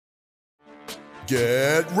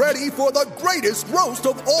Get ready for the greatest roast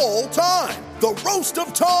of all time, the Roast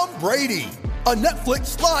of Tom Brady, a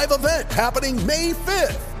Netflix live event happening May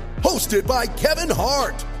 5th. Hosted by Kevin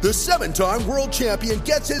Hart, the 7-time world champion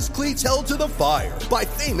gets his cleats held to the fire by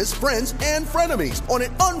famous friends and frenemies on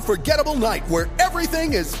an unforgettable night where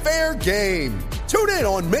everything is fair game. Tune in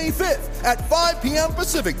on May 5th at 5 p.m.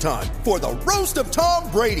 Pacific time for the Roast of Tom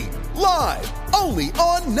Brady, live only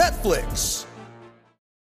on Netflix.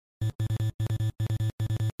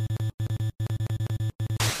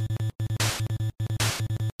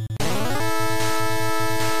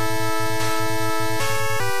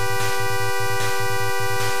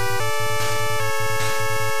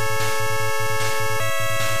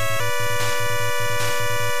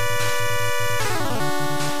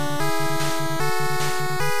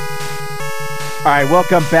 All right,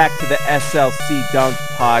 welcome back to the SLC Dunk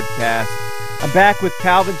Podcast. I'm back with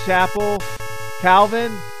Calvin Chappell.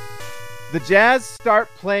 Calvin, the Jazz start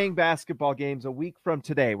playing basketball games a week from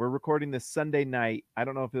today. We're recording this Sunday night. I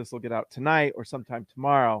don't know if this will get out tonight or sometime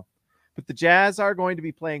tomorrow, but the Jazz are going to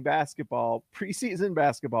be playing basketball, preseason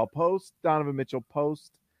basketball, post Donovan Mitchell,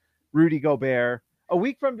 post Rudy Gobert. A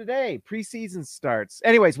week from today, preseason starts.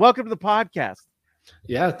 Anyways, welcome to the podcast.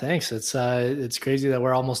 Yeah, thanks. It's crazy that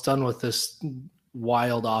we're almost done with this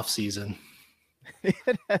wild off season.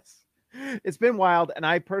 It's been wild, and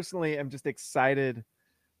I personally am just excited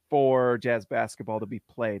for Jazz basketball to be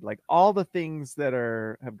played. Like all the things that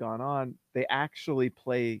have gone on, they actually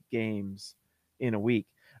play games in a week.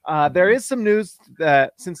 There is some news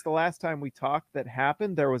that since the last time we talked that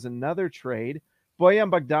happened, there was another trade.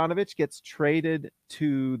 Bojan Bogdanovic gets traded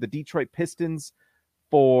to the Detroit Pistons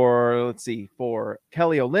for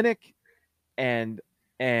Kelly Olynyk and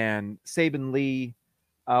Saben Lee.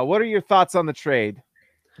 What are your thoughts on the trade?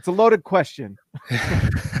 It's a loaded question.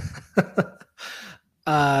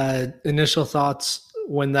 Initial thoughts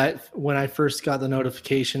when I first got the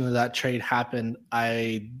notification that that trade happened,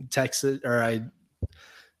 I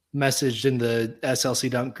messaged in the SLC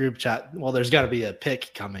Dunk group chat, well, there's got to be a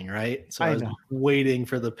pick coming, right? So I was waiting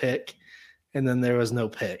for the pick, and then there was no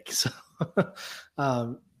pick. So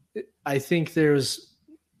I think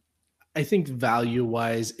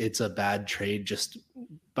value-wise, it's a bad trade. Just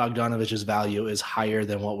Bogdanovic's value is higher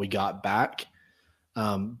than what we got back.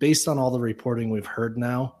 Based on all the reporting we've heard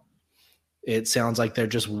now, it sounds like there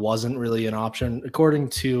just wasn't really an option. According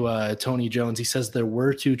to Tony Jones, he says there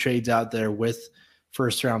were 2 trades out there with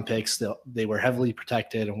first-round picks. They were heavily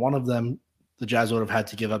protected, and one of them, the Jazz would have had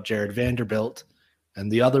to give up Jared Vanderbilt,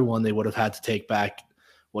 and the other one they would have had to take back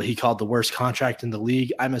what he called the worst contract in the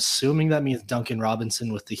league. I'm assuming that means Duncan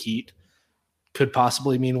Robinson with the Heat. Could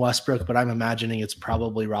possibly mean Westbrook, but I'm imagining it's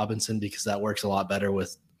probably Robinson because that works a lot better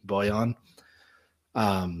with Bojan.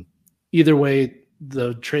 Either way,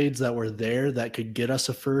 the trades that were there that could get us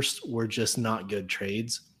a first were just not good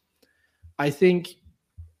trades. I think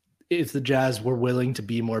if the Jazz were willing to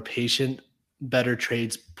be more patient, better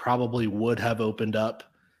trades probably would have opened up.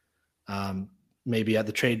 Maybe at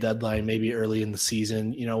the trade deadline, maybe early in the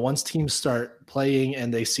season. You know, once teams start playing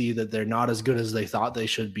and they see that they're not as good as they thought they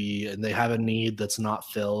should be, and they have a need that's not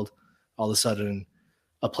filled, all of a sudden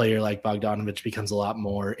a player like Bogdanovic becomes a lot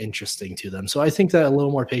more interesting to them. So I think that a little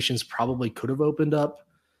more patience probably could have opened up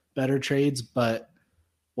better trades, but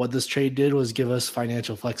what this trade did was give us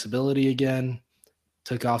financial flexibility again,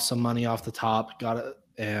 took off some money off the top, got it,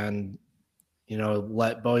 and, you know,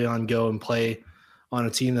 let Bojan go and play on a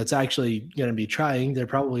team that's actually going to be trying. They're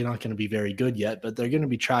probably not going to be very good yet, but they're going to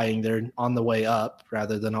be trying. They're on the way up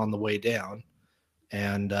rather than on the way down,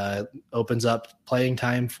 and opens up playing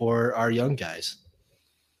time for our young guys.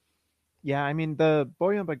 Yeah, I mean, the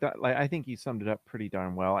Bojan Bogdanovic, I think you summed it up pretty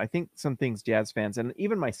darn well. I think some things Jazz fans, and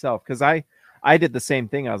even myself, because I did the same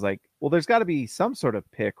thing. I was like, well, there's got to be some sort of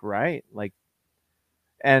pick, right? Like,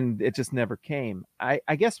 and it just never came.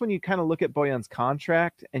 I guess when you kind of look at Bojan's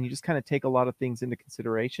contract and you just kind of take a lot of things into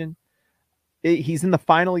consideration, he's in the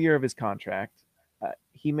final year of his contract.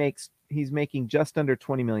 He's making just under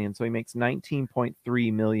 20 million. So he makes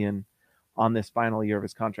 19.3 million on this final year of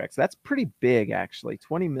his contract. So that's pretty big, actually.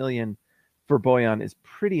 20 million for Bojan is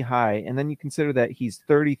pretty high. And then you consider that he's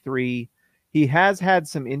 33. He has had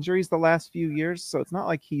some injuries the last few years, so it's not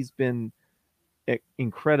like he's been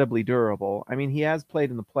incredibly durable. I mean, he has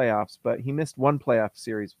played in the playoffs, but he missed one playoff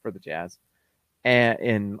series for the Jazz,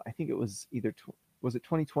 and I think it was was it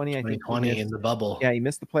 2020? 2020 in the bubble. Yeah, he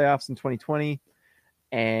missed the playoffs in 2020,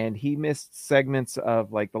 and he missed segments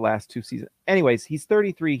of like the last 2 seasons. Anyways, he's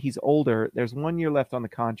 33. He's older. There's 1 year left on the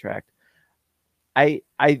contract.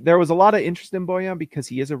 There was a lot of interest in Bojan because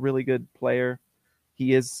he is a really good player.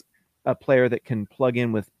 He is a player that can plug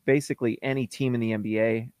in with basically any team in the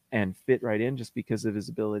NBA and fit right in just because of his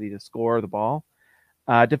ability to score the ball.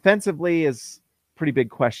 Defensively is pretty big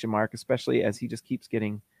question mark, especially as he just keeps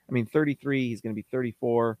getting, 33, he's going to be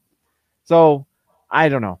 34. So I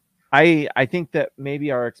don't know. I think that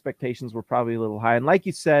maybe our expectations were probably a little high. And like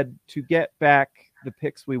you said, to get back the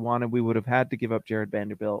picks we wanted, we would have had to give up Jared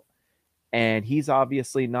Vanderbilt. And he's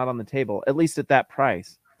obviously not on the table, at least at that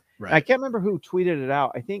price. Right. I can't remember who tweeted it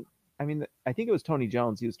out. I think it was Tony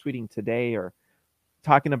Jones. He was tweeting today or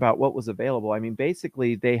talking about what was available.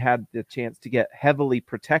 Basically they had the chance to get heavily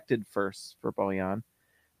protected firsts for Bojan,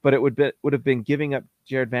 but it would have been giving up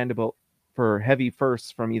Jared Vanderbilt for heavy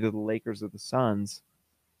firsts from either the Lakers or the Suns.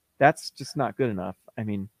 That's just not good enough.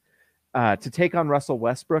 To take on Russell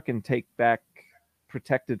Westbrook and take back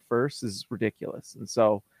protected firsts is ridiculous. And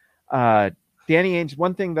so Danny Ainge,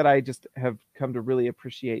 one thing that I just have come to really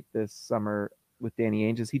appreciate this summer with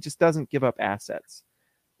Danny Ainge is he just doesn't give up assets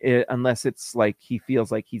unless it's like he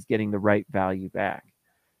feels like he's getting the right value back.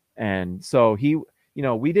 And so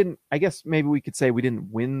we didn't, I guess maybe we could say we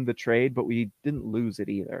didn't win the trade, but we didn't lose it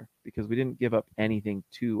either because we didn't give up anything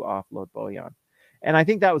to offload Bojan. And I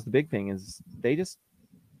think that was the big thing is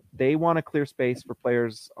they want to clear space for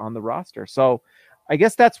players on the roster. So I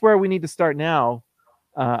guess that's where we need to start now.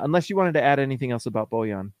 Unless you wanted to add anything else about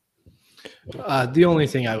Bojan. The only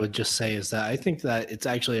thing I would just say is that I think that it's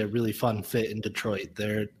actually a really fun fit in Detroit.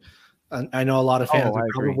 I know a lot of fans are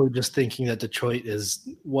probably just thinking that Detroit is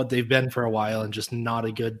what they've been for a while and just not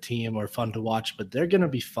a good team or fun to watch, but they're going to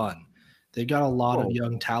be fun. They've got a lot of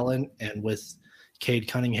young talent, and with Cade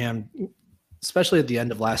Cunningham, especially at the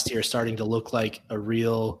end of last year, starting to look like a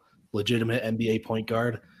real legitimate NBA point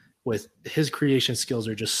guard, with his creation skills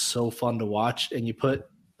are just so fun to watch. And you put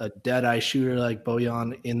a dead-eye shooter like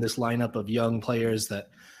Bojan in this lineup of young players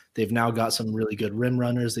that they've now got some really good rim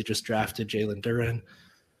runners. They just drafted Jalen Duren.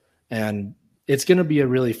 And it's going to be a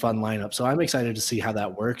really fun lineup. So I'm excited to see how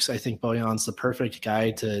that works. I think Bojan's the perfect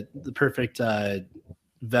guy the perfect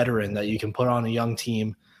veteran that you can put on a young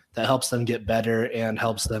team that helps them get better and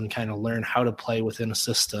helps them kind of learn how to play within a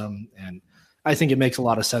system. And I think it makes a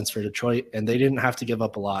lot of sense for Detroit, and they didn't have to give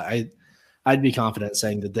up a lot. I'd be confident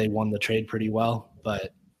saying that they won the trade pretty well.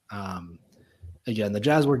 But again, the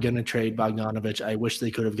Jazz were going to trade Bogdanović. I wish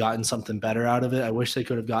they could have gotten something better out of it. I wish they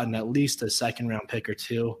could have gotten at least a second-round pick or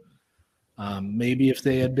two. Maybe if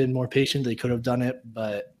they had been more patient, they could have done it,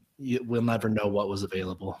 but we'll never know what was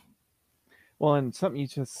available. Well, and something you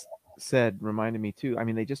just said reminded me too.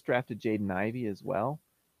 They just drafted Jaden Ivey as well,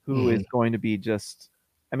 who is going to be just –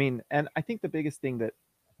 and I think the biggest thing that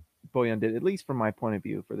Bojan did, at least from my point of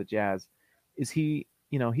view for the Jazz, is he's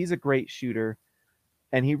a great shooter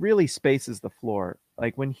and he really spaces the floor.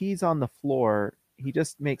 Like when he's on the floor, he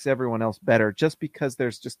just makes everyone else better just because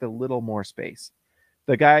there's just a little more space.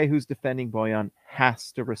 The guy who's defending Bojan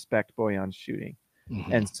has to respect Bojan's shooting.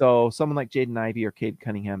 Mm-hmm. And so someone like Jaden Ivey or Cade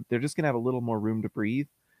Cunningham, they're just going to have a little more room to breathe.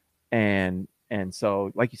 And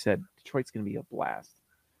so, like you said, Detroit's going to be a blast.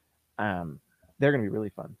 They're going to be really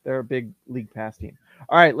fun. They're a big league pass team.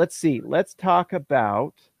 All right, let's see. Let's talk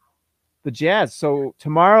about the Jazz. So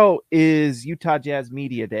tomorrow is Utah Jazz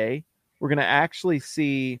Media Day. We're going to actually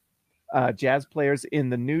see Jazz players in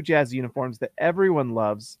the new Jazz uniforms that everyone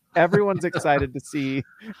loves. Everyone's excited to see.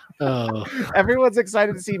 Everyone's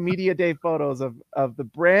excited to see Media Day photos of the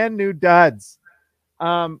brand new duds.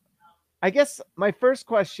 I guess my first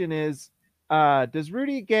question is, does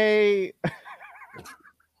Rudy Gay...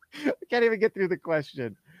 I can't even get through the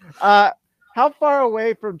question. How far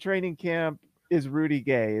away from training camp is Rudy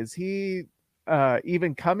Gay? Is he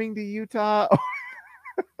even coming to Utah?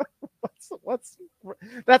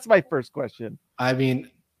 That's my first question. I've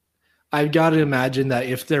got to imagine that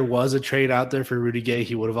if there was a trade out there for Rudy Gay,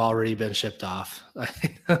 he would have already been shipped off.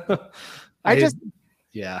 I guess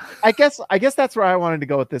that's where I wanted to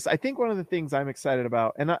go with this. I think one of the things I'm excited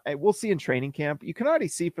about, and we'll see in training camp, you can already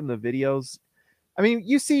see from the videos.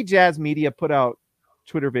 You see Jazz media put out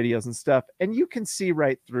Twitter videos and stuff, and you can see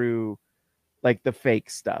right through like the fake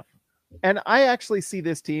stuff. And I actually see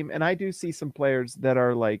this team, and I do see some players that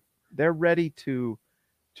are like, they're ready to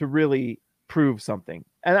really prove something.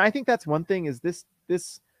 And I think that's one thing is this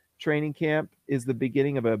training camp is the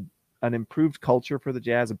beginning of an improved culture for the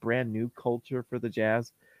Jazz, a brand new culture for the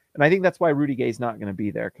Jazz. And I think that's why Rudy Gay's not going to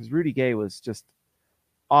be there, because Rudy Gay was just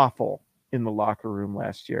awful in the locker room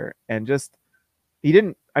last year. And just, he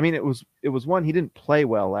didn't, it was one, he didn't play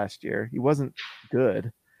well last year. He wasn't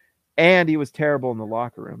good. And he was terrible in the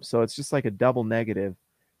locker room. So it's just like a double negative.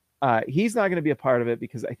 He's not going to be a part of it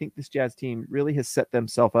because I think this Jazz team really has set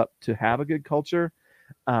themselves up to have a good culture.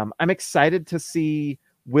 I'm excited to see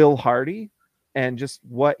Will Hardy and just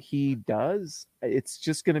what he does, it's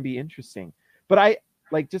just going to be interesting. But I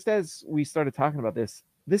like, just as we started talking about this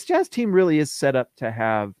Jazz team really is set up to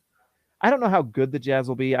have, I don't know how good the Jazz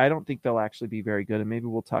will be. I don't think they'll actually be very good. And maybe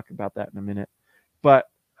we'll talk about that in a minute, but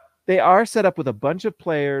they are set up with a bunch of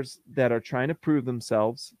players that are trying to prove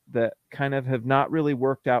themselves, that kind of have not really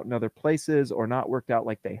worked out in other places or not worked out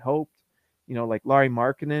like they hoped. You know, like Lauri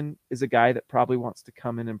Markkanen is a guy that probably wants to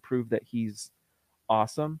come in and prove that he's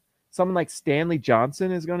awesome. Someone like Stanley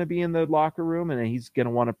Johnson is going to be in the locker room, and he's going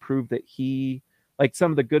to want to prove that he, like,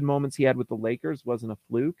 some of the good moments he had with the Lakers wasn't a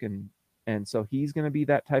fluke. And so he's going to be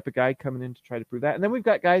that type of guy coming in to try to prove that. And then we've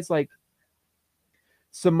got guys like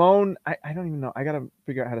Simone, I don't even know. I got to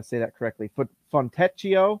figure out how to say that correctly.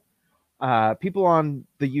 Fontecchio. People on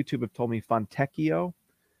the YouTube have told me Fontecchio.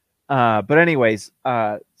 But anyways,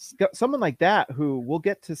 someone like that who we'll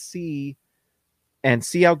get to see and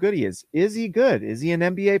see how good he is. Is he good? Is he an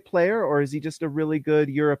NBA player, or is he just a really good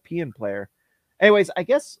European player? Anyways, I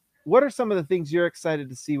guess, what are some of the things you're excited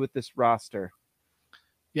to see with this roster?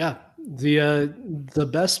 Yeah, the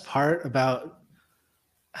best part about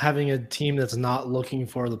having a team that's not looking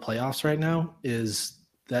for the playoffs right now is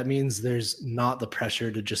that means there's not the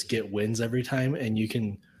pressure to just get wins every time, and you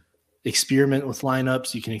can experiment with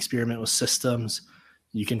lineups, you can experiment with systems,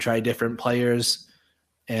 you can try different players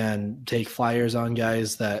and take flyers on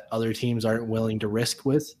guys that other teams aren't willing to risk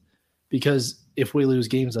with, because if we lose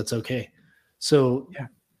games, that's okay. So yeah,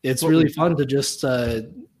 it's really fun to just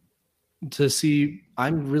to see.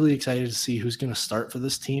 I'm really excited to see who's going to start for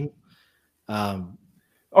this team.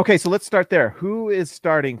 Okay, so let's start there. Who is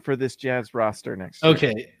starting for this Jazz roster next year?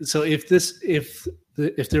 Okay, so if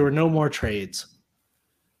there were no more trades,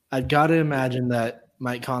 I've got to imagine that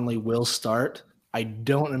Mike Conley will start. I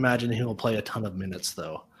don't imagine he will play a ton of minutes,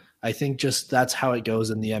 though. I think just that's how it goes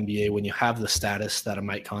in the NBA. When you have the status that a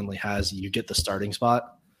Mike Conley has, you get the starting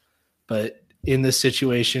spot. But in this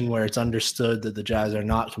situation where it's understood that the Jazz are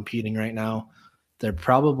not competing right now, they're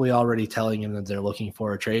probably already telling him that they're looking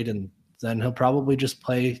for a trade, and then he'll probably just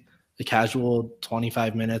play a casual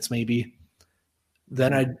 25 minutes maybe.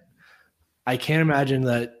 Then I can't imagine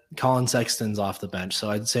that Colin Sexton's off the bench.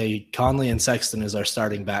 So I'd say Conley and Sexton is our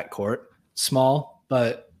starting backcourt. Small,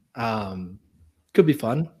 but could be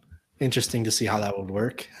fun. Interesting to see how that would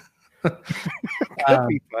work. Could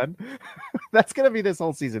be fun. That's going to be this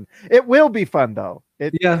whole season. It will be fun, though.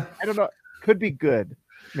 Yeah. I don't know. Could be good,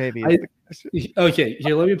 maybe. Okay,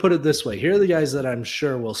 here, let me put it this way. Here are the guys that I'm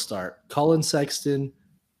sure will start. Colin Sexton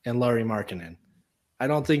and Lauri Markkanen. I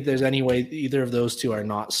don't think there's any way either of those two are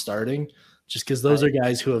not starting, just because those are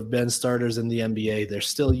guys who have been starters in the NBA. They're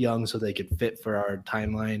still young, so they could fit for our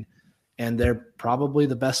timeline, and they're probably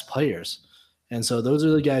the best players. And so those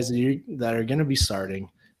are the guys that are going to be starting.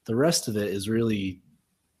 The rest of it is really,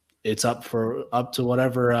 it's up to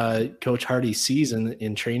whatever Coach Hardy sees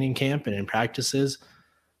in training camp and in practices.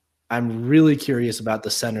 I'm really curious about the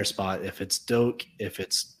center spot. If it's Doak, if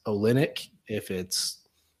it's Olynyk, if it's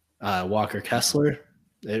Walker Kessler,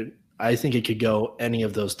 I think it could go any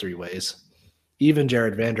of those three ways. Even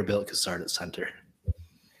Jared Vanderbilt could start at center.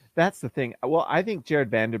 That's the thing. Well, I think Jared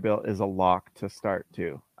Vanderbilt is a lock to start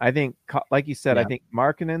too. I think, like you said, I think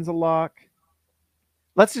Markkanen's a lock.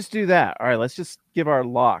 Let's just do that. All right, let's just give our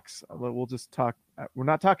locks. We'll just talk. We're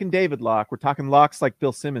not talking David Locke. We're talking locks like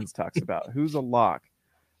Bill Simmons talks about. Who's a lock?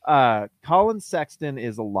 Colin Sexton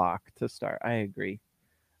is a lock to start. I agree.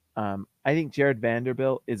 I think Jared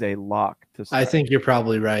Vanderbilt is a lock to start. I think you're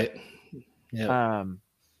probably right. Yeah.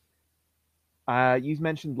 You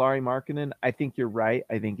mentioned Lauri Markkanen. I think you're right.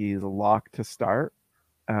 I think he's a lock to start.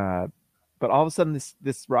 But all of a sudden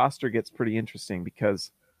this roster gets pretty interesting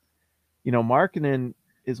because, you know, Markkanen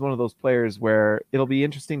is one of those players where it'll be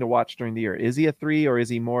interesting to watch during the year. Is he a 3 or is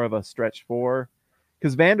he more of a stretch 4?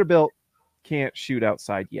 Because Vanderbilt can't shoot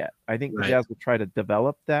outside yet. I think the Jazz will try to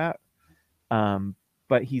develop that.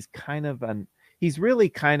 But he's really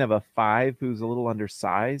kind of a 5 who's a little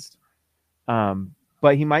undersized.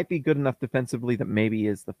 But he might be good enough defensively that maybe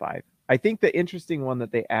is the 5. I think the interesting one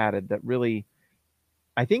that they added that really,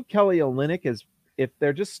 I think Kelly Olynyk is, if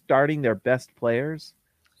they're just starting their best players,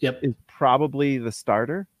 is probably the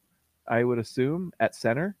starter, I would assume, at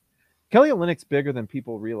center. Kelly Olynyk's bigger than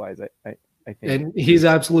people realize, I think. And he's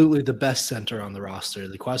absolutely the best center on the roster.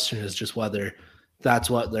 The question is just whether that's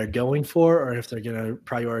what they're going for or if they're going to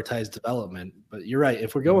prioritize development. But you're right.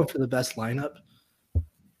 If we're going for the best lineup,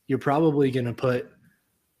 you're probably going to put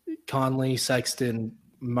Conley, Sexton,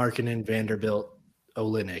 Markkanen, Vanderbilt,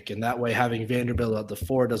 Olynyk. And that way having Vanderbilt at the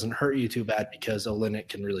 4 doesn't hurt you too bad because Olynyk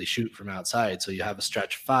can really shoot from outside. So you have a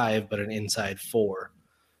stretch 5, but an inside 4.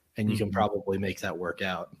 and you can probably make that work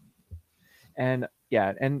out. And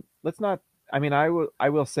yeah, and let's not. I mean, I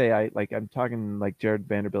will say I'm talking like Jared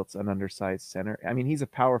Vanderbilt's an undersized center. I mean, he's a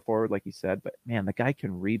power forward, like you said, but man, the guy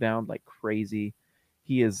can rebound like crazy.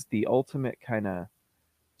 He is the ultimate kind of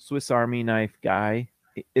Swiss Army knife guy.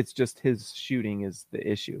 It's just his shooting is the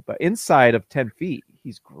issue. But inside of 10 feet,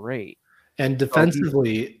 he's great. And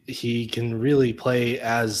defensively, he can really play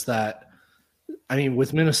as that. I mean,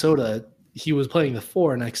 with Minnesota, he was playing the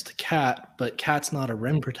 4 next to Cat, but Cat's not a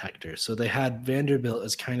rim protector. So they had Vanderbilt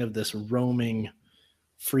as kind of this roaming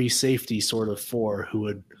free safety sort of 4 who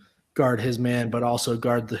would guard his man, but also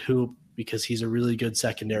guard the hoop because he's a really good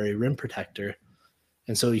secondary rim protector.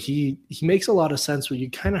 And so he makes a lot of sense where you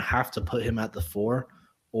kind of have to put him at the 4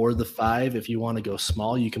 or the 5. If you want to go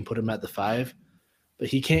small, you can put him at the 5.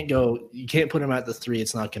 But you can't put him at the 3.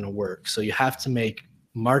 It's not going to work. So you have to make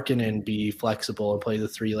Markkanen be flexible and play the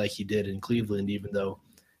 3 like he did in Cleveland, even though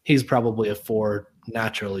he's probably a 4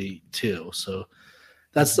 naturally too. So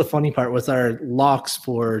that's the funny part with our locks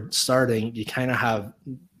for starting. You kind of have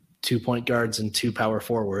 2 point guards and 2 power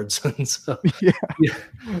forwards. And so you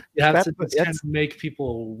have to kind of make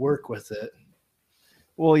people work with it.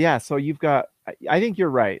 Well, yeah. So you've got, I think you're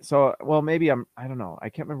right. So, well, maybe I don't know. I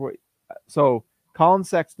can't remember so Colin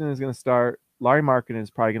Sexton is going to start. Larry Markkanen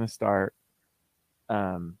is probably going to start.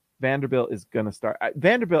 Vanderbilt is going to start.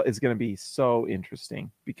 Vanderbilt is going to be so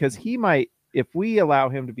interesting because he might, if we allow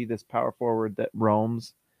him to be this power forward that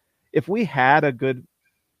roams, if we had a good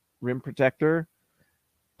rim protector,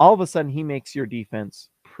 all of a sudden he makes your defense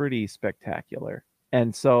pretty spectacular.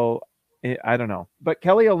 And so I don't know, but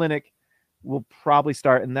Kelly Olynyk will probably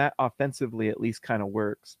start, and that offensively at least kind of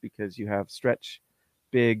works because you have stretch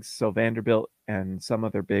bigs. So Vanderbilt and some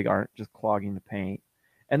other big aren't just clogging the paint.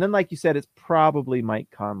 And then, like you said, it's probably Mike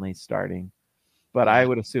Conley starting, but I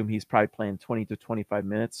would assume he's probably playing 20 to 25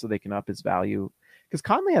 minutes so they can up his value because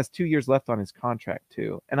Conley has 2 years left on his contract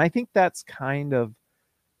too. And I think that's kind of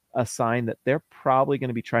a sign that they're probably going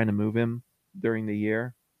to be trying to move him during the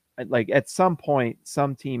year. Like at some point,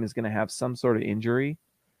 some team is going to have some sort of injury,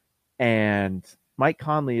 and Mike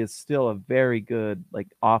Conley is still a very good like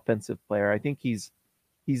offensive player. I think he's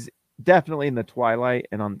definitely in the twilight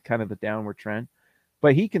and on kind of the downward trend.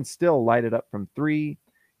 But he can still light it up from 3.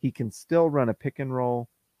 He can still run a pick and roll.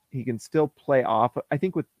 He can still play off. I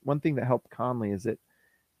think with one thing that helped Conley is that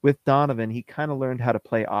with Donovan, he kind of learned how to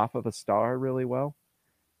play off of a star really well.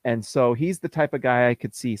 And so he's the type of guy I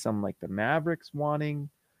could see some like the Mavericks wanting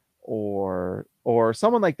or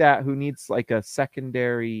someone like that who needs like a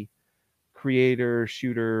secondary creator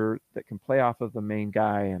shooter that can play off of the main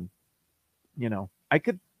guy. And, you know, I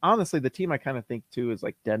could honestly, the team I kind of think too is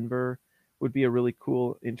like Denver would be a really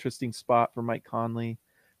cool, interesting spot for Mike Conley.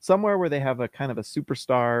 Somewhere where they have a kind of a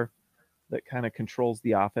superstar that kind of controls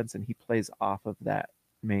the offense and he plays off of that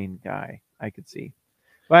main guy. I could see.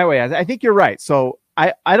 By the way, I think you're right. So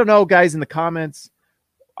I don't know, guys, in the comments,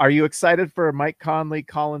 are you excited for Mike Conley,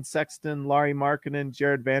 Colin Sexton, Larry Markkanen,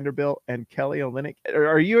 Jared Vanderbilt, and Kelly Olynyk?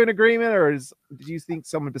 Are you in agreement, or do you think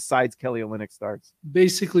someone besides Kelly Olynyk starts?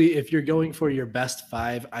 Basically, if you're going for your best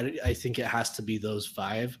 5, I think it has to be those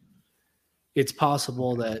 5. It's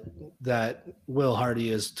possible that Will Hardy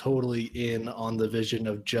is totally in on the vision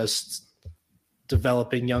of just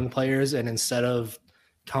developing young players, and instead of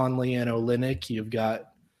Conley and Olynyk, you've got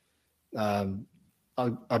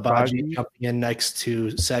Agbaji jumping in next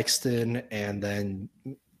to Sexton, and then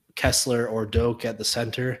Kessler or Doak at the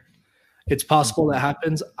center. It's possible that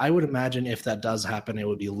happens. I would imagine if that does happen, it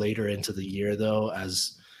would be later into the year, though,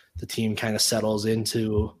 as the team kind of settles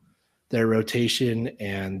into their rotation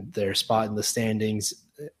and their spot in the standings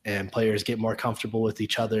and players get more comfortable with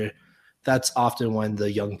each other. That's often when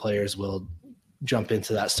the young players will jump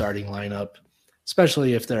into that starting lineup,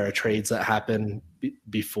 especially if there are trades that happen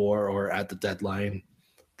before or at the deadline,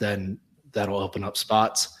 then that'll open up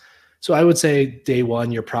spots. So I would say day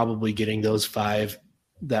one, you're probably getting those 5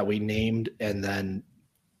 that we named. And then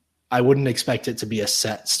I wouldn't expect it to be a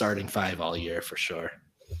set starting 5 all year for sure.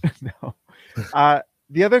 No.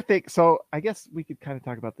 The other thing, so I guess we could kind of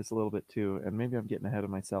talk about this a little bit too, and maybe I'm getting ahead of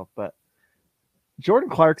myself, but Jordan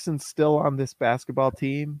Clarkson's still on this basketball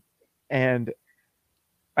team. And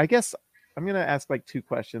I guess I'm going to ask like 2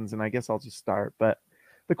 questions, and I guess I'll just start. But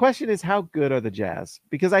the question is, how good are the Jazz?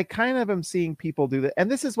 Because I kind of am seeing people do that.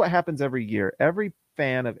 And this is what happens every year. Every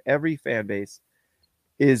fan of every fan base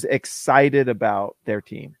is excited about their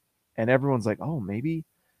team. And everyone's like, oh, maybe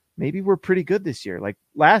we're pretty good this year. Like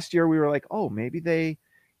last year we were like, oh, maybe they,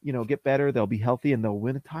 get better. They'll be healthy and they'll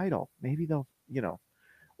win a title. Maybe they'll,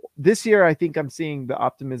 this year, I think I'm seeing the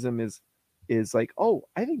optimism is like, oh,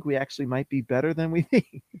 I think we actually might be better than we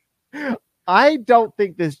think. I don't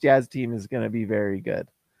think this Jazz team is going to be very good.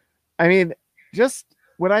 I mean, just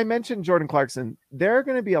when I mentioned Jordan Clarkson, there are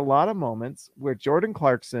going to be a lot of moments where Jordan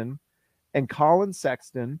Clarkson and Colin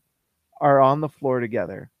Sexton are on the floor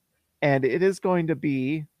together. And it is going to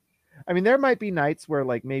be, I mean, there might be nights where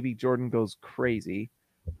like maybe Jordan goes crazy,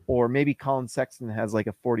 or maybe Colin Sexton has like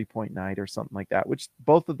a 40-point night or something like that, which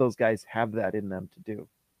both of those guys have that in them to do.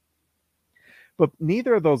 But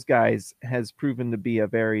neither of those guys has proven to be a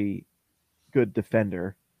very good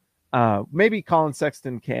defender. Maybe Colin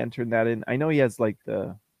Sexton can turn that in. I know he has like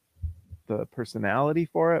the personality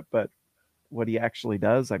for it, but what he actually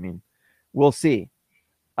does, I mean, we'll see.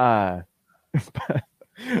 There's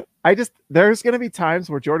going to be times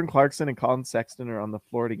where Jordan Clarkson and Colin Sexton are on the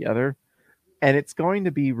floor together, and it's going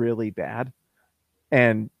to be really bad,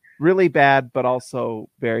 but also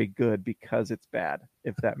very good because it's bad,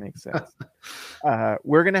 if that makes sense.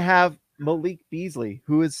 We're going to have Malik Beasley,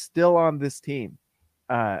 who is still on this team.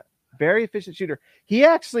 Very efficient shooter. He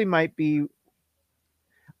actually might be,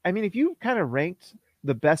 I mean, if you kind of ranked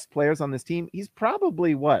the best players on this team, he's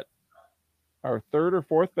probably our third or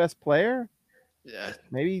fourth best player? Yeah.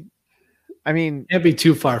 Maybe. I mean, can't be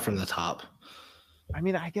too far from the top. I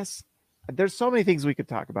mean, I guess there's so many things we could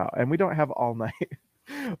talk about, and we don't have all night.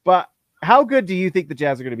 But how good do you think the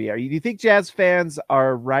Jazz are going to be? Do you think Jazz fans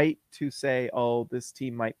are right to say, oh, this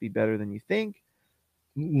team might be better than you think?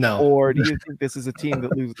 No. Or do you think this is a team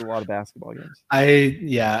that loses a lot of basketball games?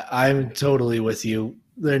 I'm totally with you.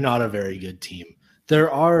 They're not a very good team.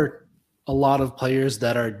 There are a lot of players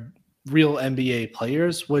that are real NBA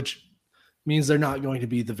players, which means they're not going to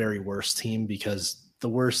be the very worst team, because the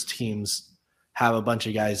worst teams have a bunch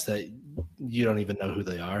of guys that you don't even know who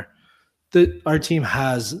they are. The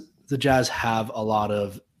Jazz have a lot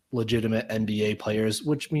of legitimate NBA players,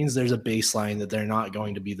 which means there's a baseline that they're not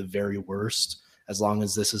going to be the very worst as long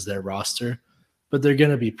as this is their roster, but they're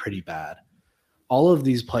going to be pretty bad. All of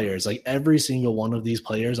these players, like every single one of these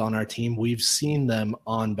players on our team, we've seen them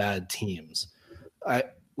on bad teams.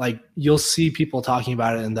 You'll see people talking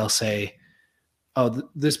about it and they'll say, oh,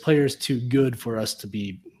 this player is too good for us to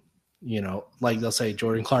be, they'll say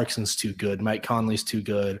Jordan Clarkson's too good, Mike Conley's too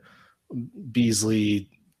good, Beasley,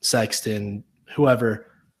 Sexton, whoever.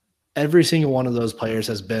 Every single one of those players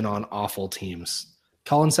has been on awful teams.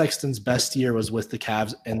 Colin Sexton's best year was with the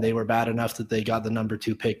Cavs, and they were bad enough that they got the number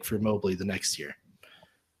 2 pick for Mobley the next year.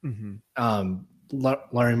 Mm-hmm.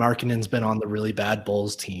 Lauri Markkanen's been on the really bad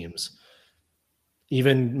Bulls teams.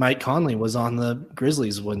 Even Mike Conley was on the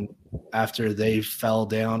Grizzlies after they fell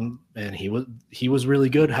down, and he was really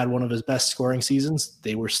good, had one of his best scoring seasons.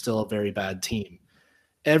 They were still a very bad team.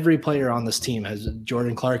 Every player on this team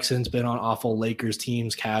Jordan Clarkson's been on awful Lakers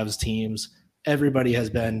teams, Cavs teams. Everybody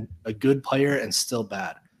has been a good player and still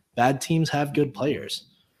bad. Bad teams have good players.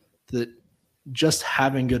 Just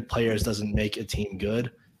having good players doesn't make a team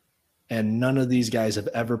good. And none of these guys have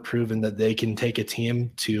ever proven that they can take a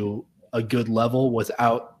team to a good level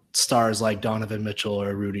without stars like Donovan Mitchell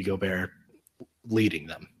or Rudy Gobert leading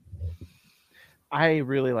them. I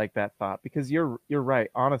really like that thought, because you're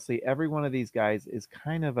right. Honestly, every one of these guys is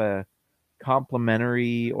kind of a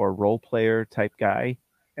complimentary or role player type guy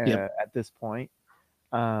at this point.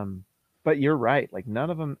 But you're right. Like, none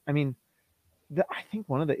of them, I mean, I think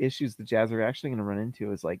one of the issues the Jazz are actually going to run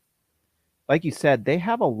into is like you said, they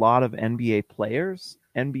have a lot of NBA players,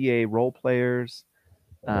 NBA role players,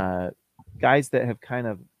 guys that have kind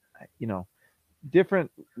of, different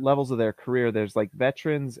levels of their career. There's like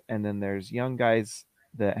veterans, and then there's young guys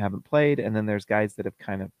that haven't played, and then there's guys that have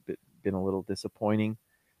kind of been a little disappointing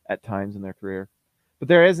at times in their career. But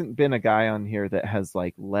there hasn't been a guy on here that has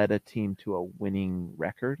like led a team to a winning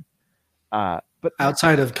record. But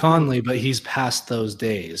outside of Conley, but he's past those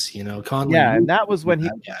days, Conley. Yeah, and that was when he,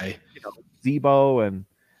 Zebo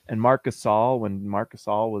and Marc Gasol, when Marc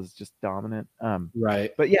Gasol was just dominant.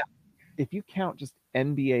 Right. But yeah, if you count just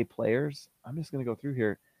NBA players, I'm just going to go through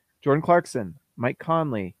here. Jordan Clarkson, Mike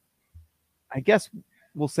Conley. I guess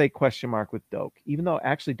we'll say question mark with Doak, even though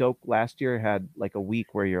actually Doak last year had like a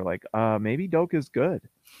week where you're like, maybe Doak is good.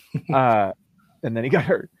 And then he got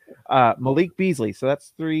hurt. Malik Beasley. So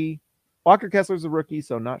that's 3. Walker Kessler's a rookie,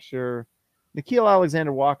 so not sure. Nickeil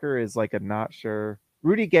Alexander-Walker is like a not sure.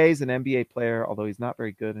 Rudy Gay's an NBA player, although he's not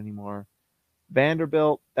very good anymore.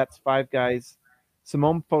 Vanderbilt, that's 5 guys.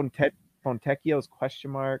 Simone Fontecchio's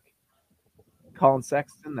question mark. Colin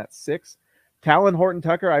Sexton, that's 6. Talon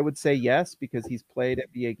Horton-Tucker, I would say yes, because he's played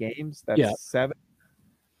NBA games. That's 7.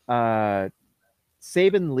 Saben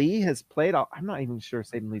Lee has played. I'm not even sure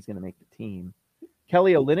Saben Lee's going to make the team.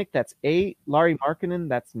 Kelly Olynyk, that's 8. Lauri Markkanen,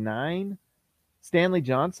 that's 9. Stanley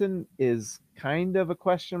Johnson is kind of a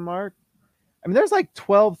question mark. I mean, there's like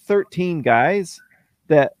 12, 13 guys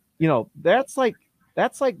that, that's like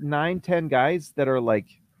 9, 10 guys that are like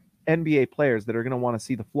NBA players that are going to want to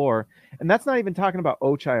see the floor. And that's not even talking about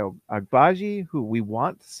Ochai Agbaji, who we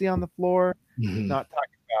want to see on the floor. Mhm. Not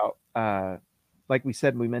talking about, like we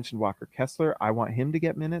said, we mentioned Walker Kessler. I want him to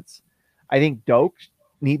get minutes. I think Doak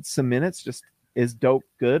needs some minutes. Just, is Doak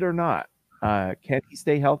good or not? Can he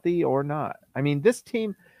stay healthy or not? I mean, this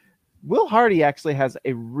team, Will Hardy actually has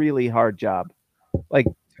a really hard job. Like,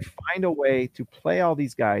 to find a way to play all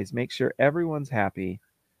these guys, make sure everyone's happy.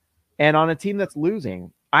 And on a team that's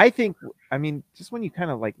losing, I think, I mean, just when you kind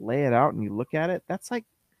of like lay it out and you look at it, that's like,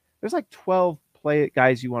 there's like 12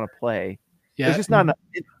 guys you want to play. Yeah. There's just not enough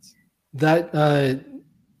minutes.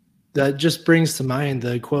 That just brings to mind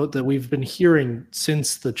the quote that we've been hearing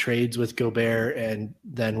since the trades with Gobert and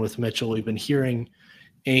then with Mitchell. We've been hearing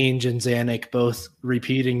Ainge and Zanuck both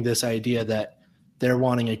repeating this idea that they're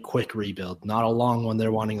wanting a quick rebuild, not a long one.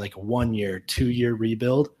 They're wanting like a 1 year, 2 year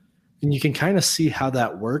rebuild. And you can kind of see how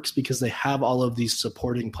that works because they have all of these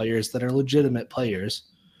supporting players that are legitimate players.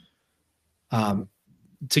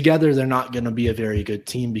 Together, they're not going to be a very good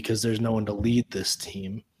team because there's no one to lead this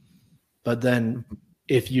team. But then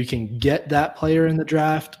if you can get that player in the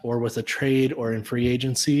draft or with a trade or in free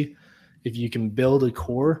agency, if you can build a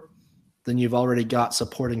core, then you've already got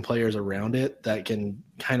supporting players around it that can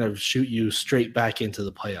kind of shoot you straight back into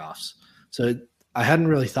the playoffs. So I hadn't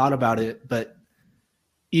really thought about it, but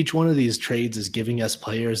each one of these trades is giving us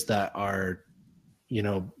players that are,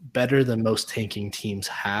 better than most tanking teams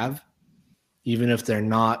have. Even if they're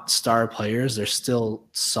not star players, they're still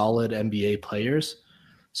solid NBA players.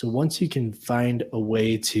 So once you can find a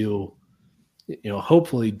way to,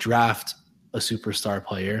 hopefully draft a superstar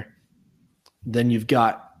player, then you've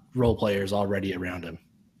got role players already around him.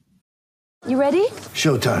 You ready?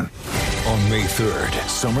 Showtime. On May 3rd,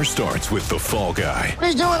 summer starts with The Fall Guy.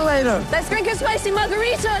 Let's do it later. Let's drink a spicy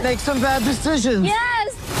margarita. Make some bad decisions.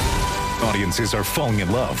 Yes! Audiences are falling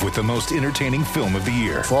in love with the most entertaining film of the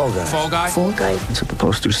year. Fall Guy. Fall Guy? Fall guy. That's what the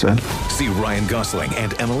poster said. See Ryan Gosling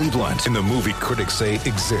and Emily Blunt in the movie critics say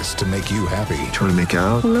exists to make you happy. Trying to make it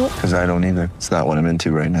out? Nope. Because I don't either. It's not what I'm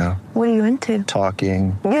into right now. What are you into?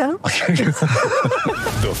 Talking. Yeah.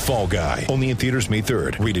 The Fall Guy. Only in theaters May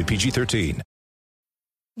 3rd. Rated PG-13.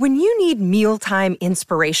 When you need mealtime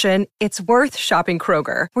inspiration, it's worth shopping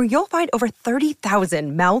Kroger, where you'll find over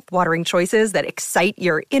 30,000 mouth-watering choices that excite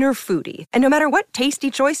your inner foodie. And no matter what tasty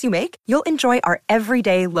choice you make, you'll enjoy our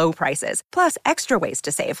everyday low prices, plus extra ways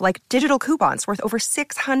to save, like digital coupons worth over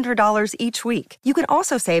 $600 each week. You can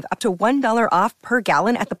also save up to $1 off per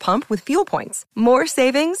gallon at the pump with fuel points. More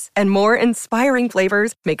savings and more inspiring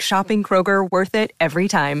flavors make shopping Kroger worth it every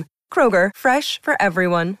time. Kroger, fresh for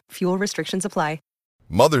everyone. Fuel restrictions apply.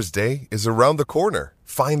 Mother's Day is around the corner.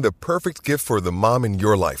 Find the perfect gift for the mom in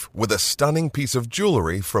your life with a stunning piece of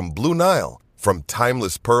jewelry from Blue Nile. From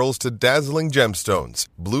timeless pearls to dazzling gemstones,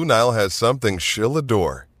 Blue Nile has something she'll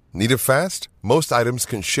adore. Need it fast? Most items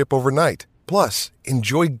can ship overnight. Plus,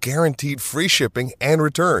 enjoy guaranteed free shipping and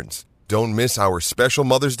returns. Don't miss our special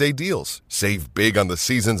Mother's Day deals. Save big on the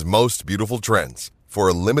season's most beautiful trends. For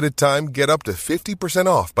a limited time, get up to 50%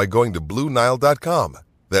 off by going to BlueNile.com.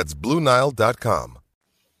 That's BlueNile.com.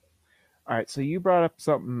 All right, so you brought up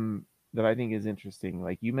something that I think is interesting.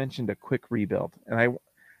 Like, you mentioned a quick rebuild, and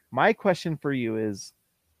my question for you is,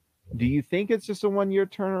 do you think it's just a 1 year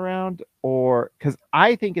turnaround, or because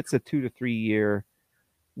I think it's a 2 to 3 year?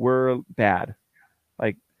 We're bad.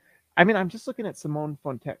 Like, I mean, I'm just looking at Simone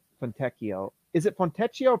Fontecchio. Is it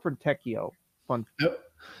Fontecchio or Fontecchio?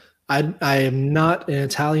 I am not an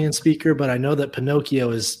Italian speaker, but I know that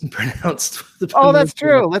Pinocchio is pronounced. Oh, that's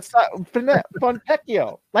true. Let's not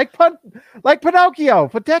Fontecchio, like Pinocchio,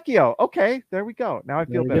 Fontecchio. Okay, there we go. Now I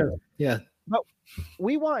feel better. Yeah, but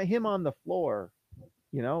we want him on the floor.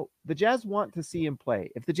 The Jazz want to see him play.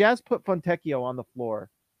 If the Jazz put Fontecchio on the floor,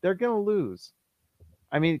 they're gonna lose.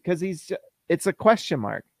 I mean, because it's a question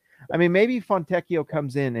mark. I mean, maybe Fontecchio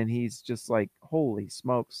comes in and he's just like, holy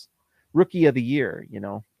smokes, rookie of the year.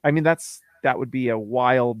 I mean, that would be a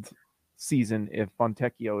wild season if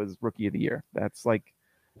Fontecchio is rookie of the year. That's like,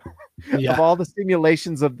 of all the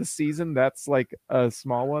simulations of the season, that's like a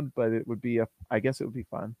small one, but I guess it would be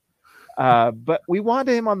fun. But we want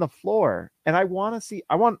him on the floor, and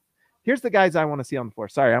here's the guys I want to see on the floor.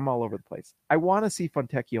 Sorry, I'm all over the place. I want to see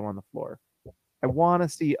Fontecchio on the floor. I want to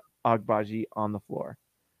see Agbaji on the floor.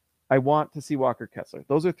 I want to see Walker Kessler.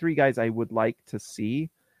 Those are three guys I would like to see.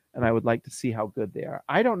 And I would like to see how good they are.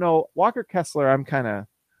 I don't know. Walker Kessler, I'm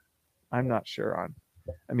not sure on.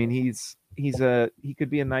 I mean, he could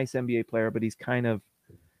be a nice NBA player, but he's kind of,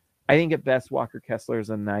 I think at best Walker Kessler is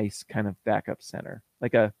a nice kind of backup center.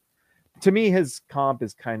 To me, his comp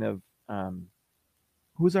is kind of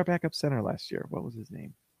who was our backup center last year? What was his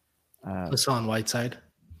name? Hassan Whiteside.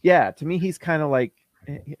 Yeah, to me, he's kind of like,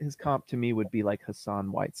 his comp to me would be like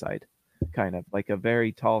Hassan Whiteside, kind of like a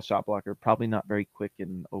very tall shot blocker, probably not very quick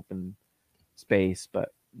in open space, but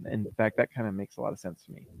in fact, that kind of makes a lot of sense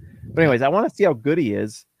to me. But anyways, I want to see how good he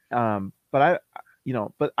is. But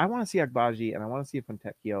I want to see Agbaji and I want to see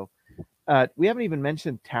Fontecchio. We haven't even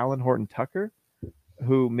mentioned Talon Horton Tucker,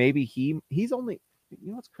 who maybe he's only,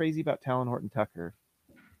 what's crazy about Talon Horton Tucker?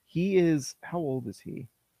 He is, how old is he?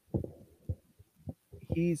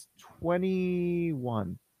 He's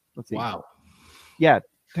 21. Let's see. Wow. Yeah,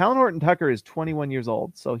 Talon Horton Tucker is 21 years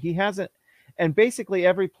old. So he hasn't, and basically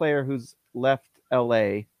every player who's left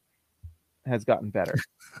LA has gotten better.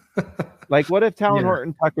 Like, what if Talon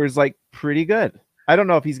Horton Tucker's like pretty good? I don't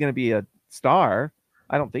know if he's going to be a star.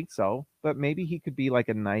 I don't think so, but maybe he could be like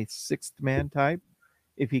a nice sixth man type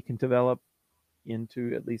if he can develop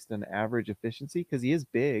into at least an average efficiency, because he is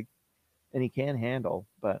big and he can handle.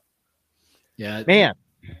 But yeah, man.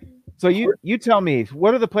 So you tell me,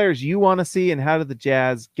 what are the players you want to see, and how do the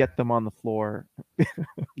Jazz get them on the floor?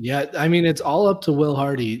 Yeah, I mean, it's all up to Will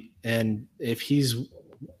Hardy, and if he's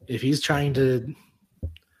trying to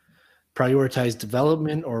prioritize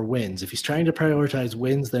development or wins. If he's trying to prioritize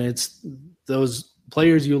wins, then it's those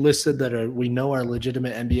players you listed that we know are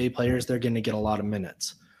legitimate NBA players. They're going to get a lot of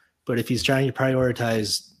minutes. But if he's trying to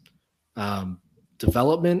prioritize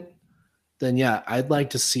development, then yeah, I'd like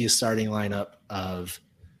to see a starting lineup of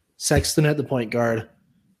Sexton at the point guard,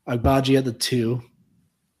 Agbaji at the 2,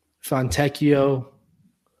 Fontecchio,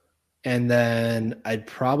 and then I'd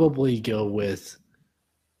probably go with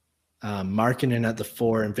Markkanen at the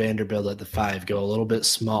 4 and Vanderbilt at the 5, go a little bit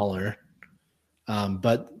smaller.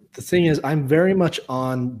 But the thing is, I'm very much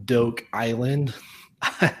on Doak Island.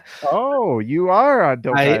 Oh, you are on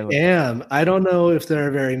Doak Island. I am. I don't know if there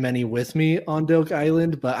are very many with me on Doak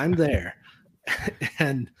Island, but I'm there.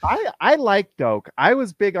 And I like Doak. I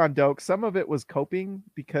was big on Doak. Some of it was coping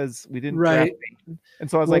because we didn't draft him. And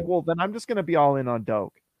so I was like, well, then I'm just going to be all in on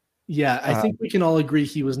Doak. Yeah, I think we can all agree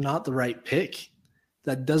he was not the right pick.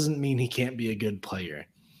 That doesn't mean he can't be a good player.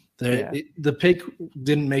 The pick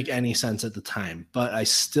didn't make any sense at the time, but I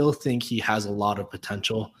still think he has a lot of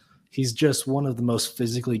potential. He's just one of the most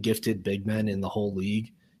physically gifted big men in the whole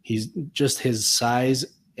league. He's just, his size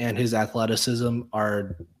and his athleticism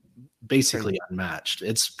are basically unmatched.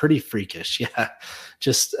 It's pretty freakish. Yeah.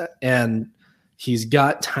 And he's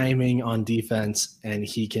got timing on defense, and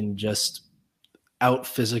he can just out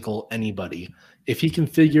physical anybody. If he can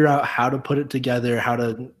figure out how to put it together, how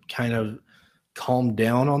to kind of calm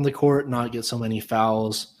down on the court, not get so many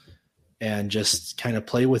fouls, and just kind of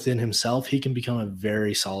play within himself, he can become a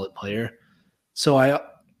very solid player. So I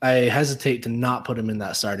hesitate to not put him in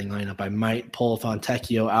that starting lineup. I might pull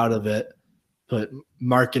Fontecchio out of it, put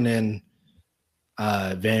Markkanen,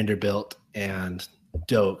 Vanderbilt, and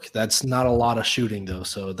Doak. That's not a lot of shooting though,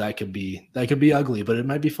 so that could be ugly, but it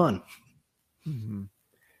might be fun. Mm-hmm.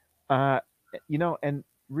 And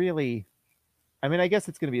really, I mean, I guess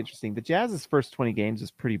it's going to be interesting. The Jazz's first 20 games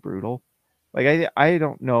is pretty brutal. Like, I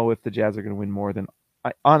don't know if the Jazz are going to win more than,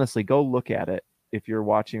 honestly, go look at it. If you're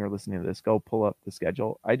watching or listening to this, go pull up the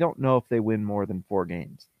schedule. I don't know if they win more than 4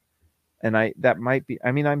 games. And that might be,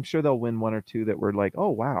 I mean, I'm sure they'll win 1 or 2 that were like, oh,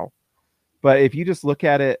 wow. But if you just look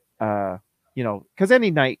at it, because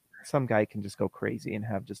any night, some guy can just go crazy and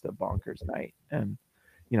have just a bonkers night. And,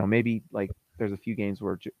 maybe like there's a few games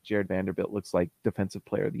where Jared Vanderbilt looks like defensive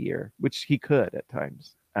player of the year, which he could at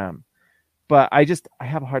times. But I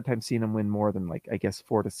have a hard time seeing him win more than, like, I guess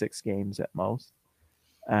 4 to 6 games at most.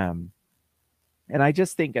 And I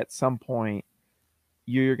just think at some point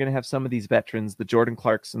you're going to have some of these veterans, the Jordan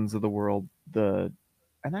Clarksons of the world, and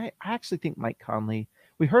I actually think Mike Conley.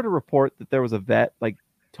 We heard a report that there was a vet, like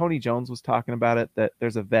Tony Jones was talking about it, that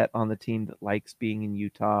there's a vet on the team that likes being in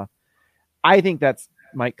Utah. I think that's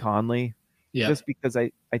Mike Conley. Yeah. Just because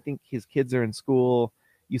I think his kids are in school.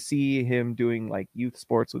 You see him doing like youth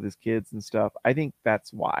sports with his kids and stuff. I think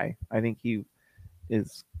that's why. I think he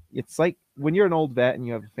is. It's like when you're an old vet and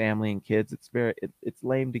you have a family and kids, it's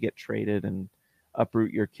lame to get traded and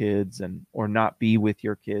uproot your kids or not be with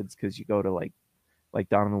your kids because you go to like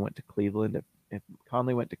Donovan went to Cleveland. If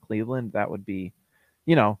Conley went to Cleveland, that would be,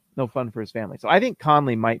 no fun for his family. So I think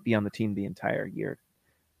Conley might be on the team the entire year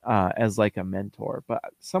as like a mentor. But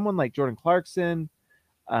someone like Jordan Clarkson,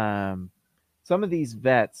 some of these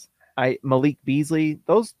vets, Malik Beasley,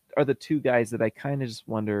 those are the 2 guys that I kind of just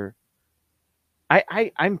wonder.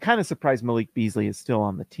 I'm kind of surprised Malik Beasley is still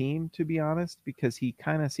on the team, to be honest, because he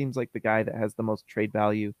kind of seems like the guy that has the most trade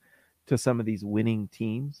value to some of these winning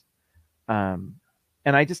teams. And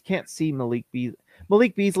I just can't see Malik Beasley.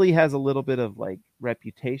 Malik Beasley has a little bit of like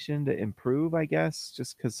reputation to improve, I guess,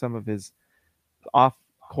 just because some of his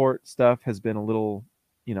off-court stuff has been a little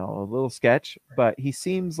sketch. But he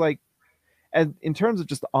seems like, and in terms of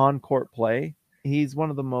just on-court play, he's one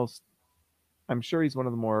of the most. I'm sure he's one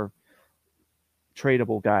of the more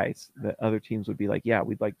tradable guys that other teams would be like, yeah,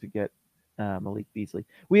 we'd like to get Malik Beasley.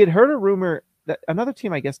 We had heard a rumor that another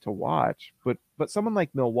team, I guess, to watch, but someone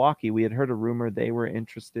like Milwaukee, we had heard a rumor they were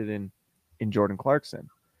interested in Jordan Clarkson.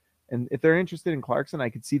 And if they're interested in Clarkson, I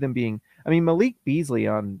could see them being, I mean, Malik Beasley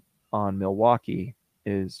on Milwaukee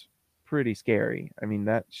is pretty scary. I mean,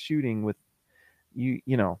 that shooting with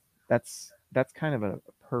that's kind of a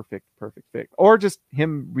perfect fit. Or just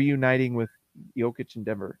him reuniting with Jokic in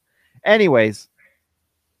Denver. Anyways,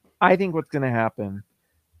 I think what's going to happen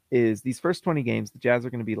is these first 20 games, the Jazz are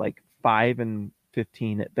going to be like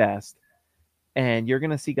 5-15 at best. And you're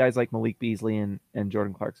going to see guys like Malik Beasley and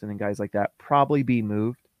Jordan Clarkson and guys like that probably be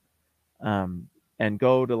moved and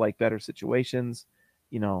go to like better situations.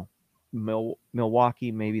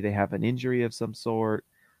 Milwaukee, maybe they have an injury of some sort.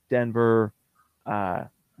 Denver, the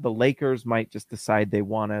Lakers might just decide they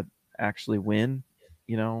want to actually win.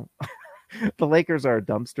 The Lakers are a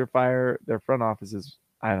dumpster fire. Their front office is,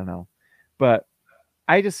 I don't know. But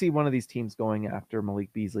I just see one of these teams going after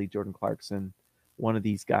Malik Beasley, Jordan Clarkson, one of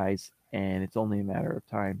these guys, and it's only a matter of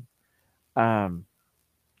time.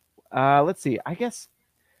 Let's see. I guess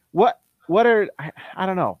what I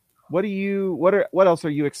don't know. What else are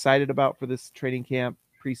you excited about for this training camp,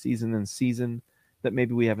 preseason and season that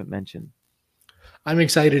maybe we haven't mentioned? I'm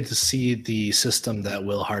excited to see the system that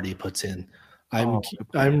Will Hardy puts in.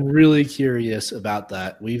 I'm really curious about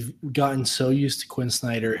that. We've gotten so used to Quinn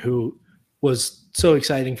Snyder, who was so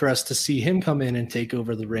exciting for us to see him come in and take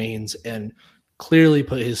over the reins and clearly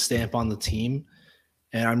put his stamp on the team.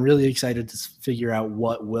 And I'm really excited to figure out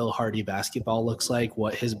what Will Hardy basketball looks like,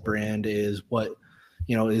 what his brand is,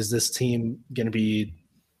 is this team going to be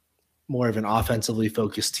more of an offensively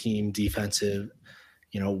focused team, defensive?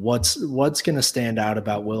 What's going to stand out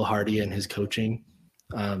about Will Hardy and his coaching?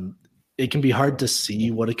 It can be hard to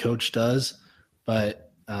see what a coach does,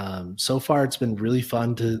 but so far it's been really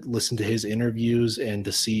fun to listen to his interviews and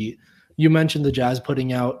to see. You mentioned the Jazz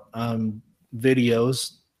putting out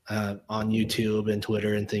videos on YouTube and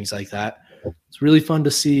Twitter and things like that. It's really fun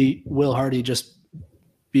to see Will Hardy just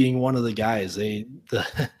being one of the guys. The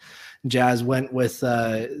Jazz went with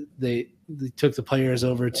they took the players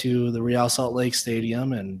over to the Real Salt Lake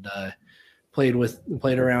Stadium and played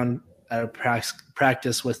around at a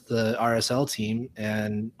practice with the RSL team,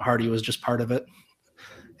 and Hardy was just part of it.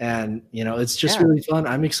 And, it's just really fun.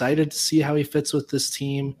 I'm excited to see how he fits with this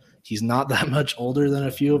team. He's not that much older than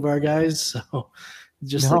a few of our guys. So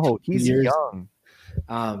he's young.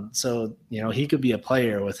 So, he could be a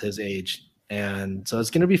player with his age. And so it's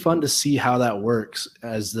going to be fun to see how that works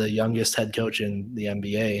as the youngest head coach in the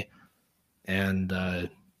NBA. And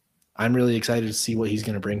I'm really excited to see what he's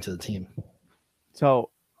going to bring to the team. So,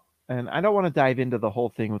 and I don't want to dive into the whole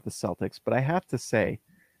thing with the Celtics, but I have to say,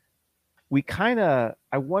 I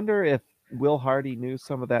wonder if Will Hardy knew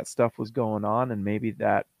some of that stuff was going on, and maybe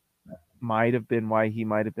that might have been why he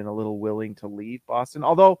might have been a little willing to leave Boston.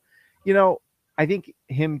 Although, I think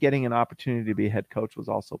him getting an opportunity to be a head coach was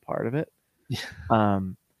also part of it.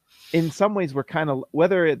 In some ways, we're kind of,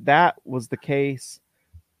 whether that was the case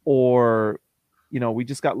or, we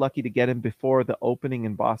just got lucky to get him before the opening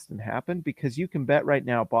in Boston happened, because you can bet right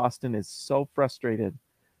now Boston is so frustrated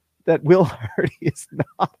that Will Hardy is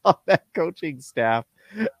not on that coaching staff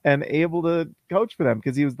and able to coach for them,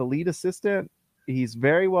 because he was the lead assistant. He's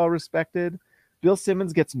very well respected. Bill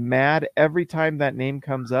Simmons gets mad every time that name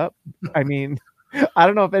comes up. I mean, I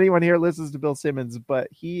don't know if anyone here listens to Bill Simmons, but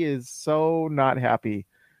he is so not happy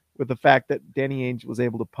with the fact that Danny Ainge was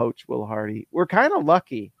able to poach Will Hardy. We're kind of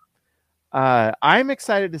lucky. I'm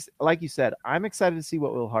excited to, like you said, I'm excited to see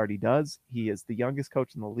what Will Hardy does. He is the youngest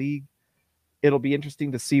coach in the league. It'll be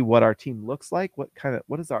interesting to see what our team looks like. What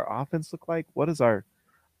does our offense look like? What does our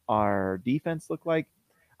defense look like?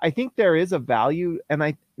 I think there is a value,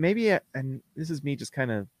 and this is me just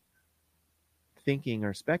kind of thinking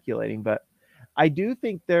or speculating, but I do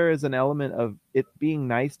think there is an element of it being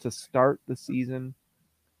nice to start the season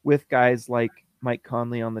with guys like Mike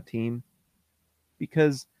Conley on the team,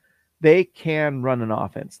 because they can run an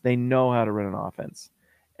offense. They know how to run an offense.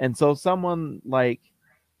 And so someone like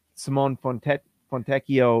Simone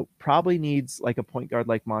Fontecchio probably needs like a point guard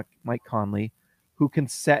like Mike Conley, who can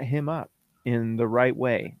set him up. in the right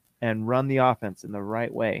way and run the offense in the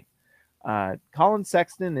right way. Colin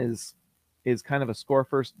Sexton is kind of a score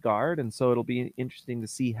first guard, and so it'll be interesting to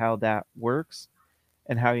see how that works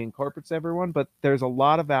and how he incorporates everyone. But there's a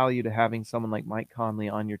lot of value to having someone like Mike Conley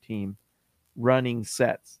on your team running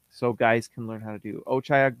sets so guys can learn how to do.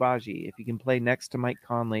 Ochai Agbaji, if you can play next to Mike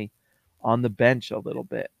Conley on the bench a little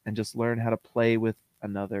bit and just learn how to play with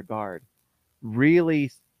another guard.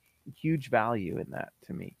 Really huge value in that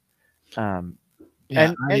to me. And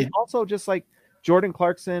also just like Jordan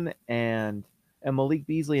Clarkson and Malik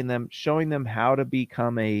Beasley and them, showing them how to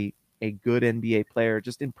become a good NBA player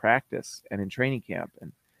just in practice and in training camp.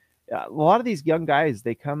 And a lot of these young guys,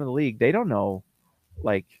 they come in the league, they don't know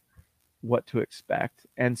like what to expect.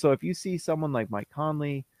 And so if you see someone like Mike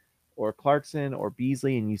Conley or Clarkson or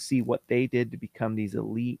Beasley and you see what they did to become these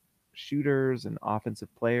elite shooters and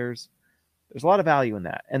offensive players, there's a lot of value in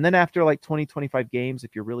that. And then after like 20, 25 games,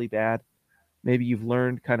 if you're really bad, maybe you've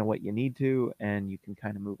learned kind of what you need to and you can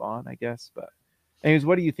kind of move on, I guess. But anyways,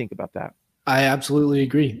 what do you think about that? I absolutely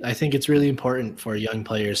agree. I think it's really important for young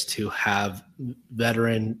players to have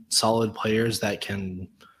veteran, solid players that can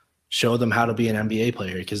show them how to be an NBA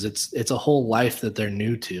player, because it's a whole life that they're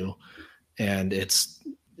new to, and it's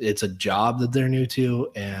a job that they're new to,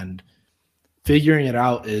 and figuring it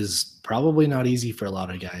out is probably not easy for a lot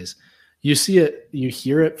of guys. You see it, you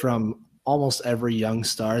hear it from almost every young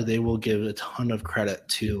star. They will give a ton of credit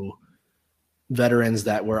to veterans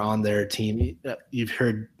that were on their team. You've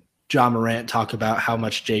heard Ja Morant talk about how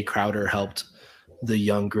much Jay Crowder helped the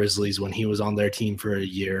young Grizzlies when he was on their team for a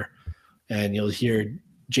year. And you'll hear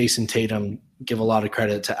Jason Tatum give a lot of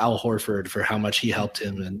credit to Al Horford for how much he helped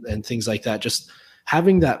him and things like that. Just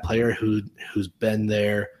having that player who's been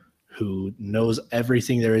there, who knows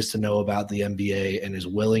everything there is to know about the NBA and is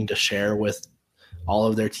willing to share with all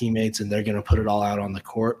of their teammates, and they're going to put it all out on the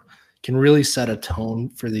court, can really set a tone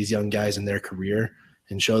for these young guys in their career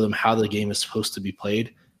and show them how the game is supposed to be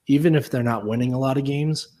played. Even if they're not winning a lot of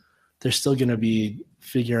games, they're still going to be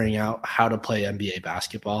figuring out how to play NBA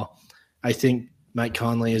basketball. I think Mike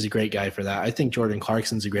Conley is a great guy for that. I think Jordan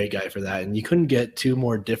Clarkson's a great guy for that. And you couldn't get two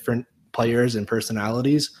more different players and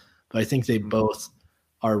personalities, but I think they both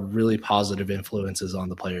are really positive influences on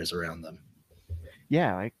the players around them.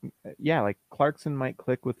 Yeah, like Clarkson might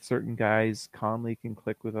click with certain guys, Conley can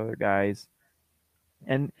click with other guys.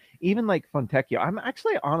 And even like Fontecchio, I'm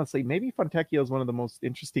actually honestly, maybe Fontecchio is one of the most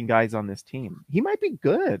interesting guys on this team. He might be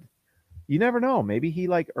good. You never know. Maybe he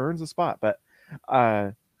like earns a spot. But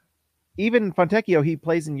even Fontecchio, he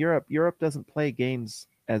plays in Europe. Europe doesn't play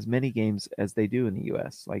as many games as they do in the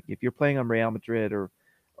US. Like if you're playing on Real Madrid or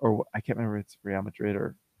I can't remember if it's Real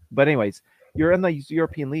Madrid but anyways, you're in the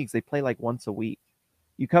European leagues. They play like once a week.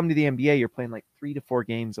 You come to the NBA, you're playing like 3 to 4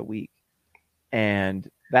 games a week. And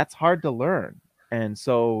that's hard to learn. And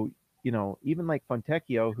so, even like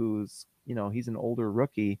Fontecchio, who's, he's an older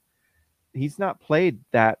rookie, he's not played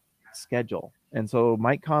that schedule. And so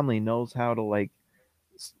Mike Conley knows how to like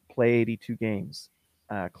play 82 games.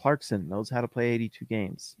 Clarkson knows how to play 82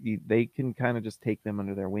 games. They can kind of just take them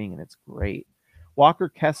under their wing, and it's great. Walker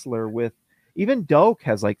Kessler even Doak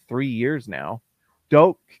has like 3 years now.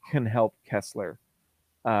 Doak can help Kessler.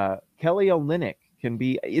 Kelly Olynyk can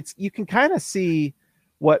be, you can kind of see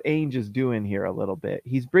what Ainge is doing here a little bit.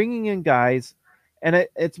 He's bringing in guys, and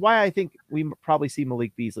it's why I think we probably see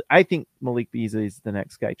Malik Beasley. I think Malik Beasley is the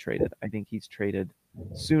next guy traded. I think he's traded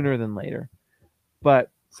sooner than later.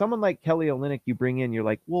 But someone like Kelly Olynyk, you bring in, you're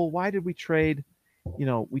like, well, why did we trade?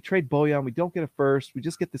 We trade Bojan. We don't get a first. We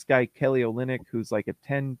just get this guy, Kelly Olynyk, who's like a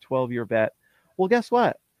 10, 12-year vet. Well, guess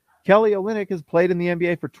what? Kelly Olynyk has played in the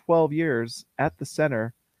NBA for 12 years at the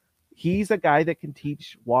center. He's a guy that can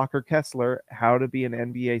teach Walker Kessler how to be an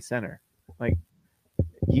NBA center. Like,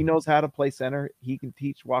 he knows how to play center. He can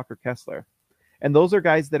teach Walker Kessler. And those are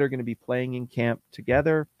guys that are going to be playing in camp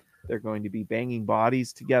together. They're going to be banging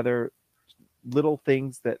bodies together, little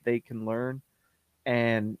things that they can learn.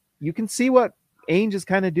 And you can see what Ainge is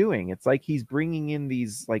kind of doing. It's like he's bringing in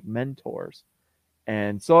these like mentors.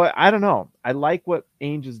 And so I don't know. I like what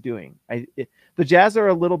Ainge is doing. The Jazz are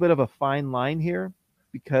a little bit of a fine line here,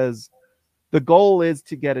 because the goal is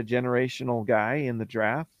to get a generational guy in the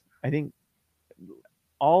draft. I think,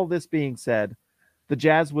 all this being said, the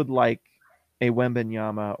Jazz would like a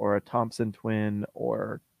Wembanyama or a Thompson twin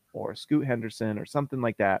or Scoot Henderson or something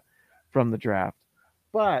like that from the draft.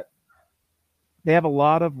 But they have a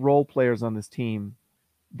lot of role players on this team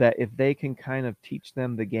that if they can kind of teach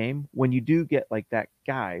them the game, when you do get like that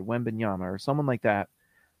guy, Wembanyama or someone like that,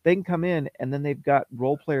 they can come in and then they've got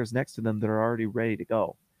role players next to them that are already ready to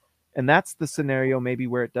go. And that's the scenario maybe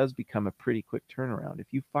where it does become a pretty quick turnaround. If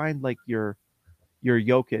you find like your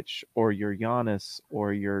Jokic or your Giannis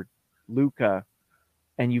or your Luka,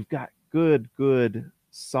 and you've got good,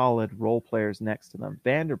 solid role players next to them.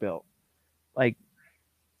 Vanderbilt, like,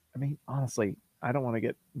 I mean, honestly, I don't want to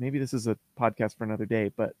get, maybe this is a podcast for another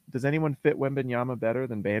day, but does anyone fit Wembanyama better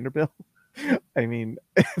than Vanderbilt? I mean,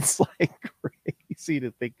 it's like crazy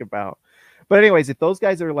to think about. But anyways, if those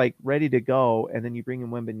guys are like ready to go and then you bring in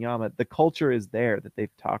Wembanyama, the culture is there that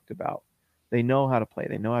they've talked about. They know how to play.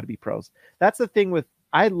 They know how to be pros. That's the thing with,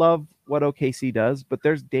 I love what OKC does, but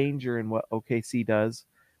there's danger in what OKC does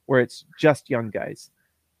where it's just young guys,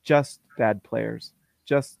 just bad players,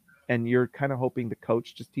 and you're kind of hoping the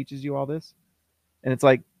coach just teaches you all this. And it's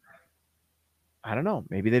like, I don't know,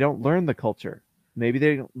 maybe they don't learn the culture. Maybe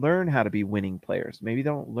they don't learn how to be winning players. Maybe they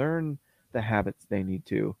don't learn the habits they need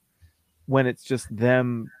to when it's just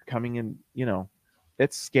them coming in,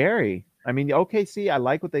 it's scary. I mean, OKC, I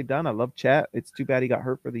like what they've done. I love Chet. It's too bad he got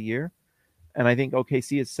hurt for the year. And I think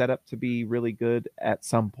OKC is set up to be really good at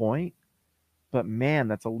some point. But man,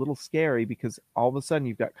 that's a little scary because all of a sudden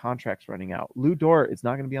you've got contracts running out. Lou Dort is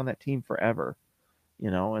not going to be on that team forever,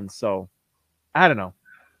 and so I don't know.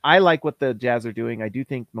 I like what the Jazz are doing. I do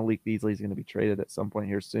think Malik Beasley is going to be traded at some point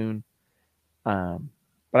here soon. But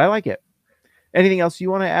I like it. Anything else you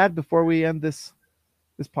want to add before we end this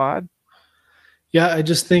pod? Yeah, I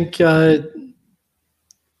just think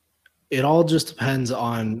it all just depends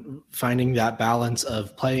on finding that balance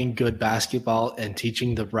of playing good basketball and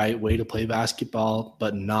teaching the right way to play basketball,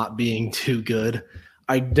 but not being too good.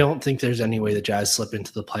 I don't think there's any way the Jazz slip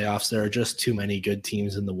into the playoffs. There are just too many good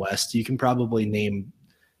teams in the West. You can probably name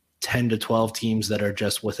 10 to 12 teams that are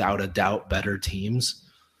just without a doubt better teams.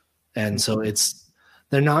 And so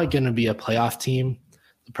they're not going to be a playoff team.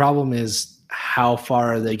 The problem is how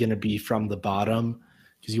far are they going to be from the bottom?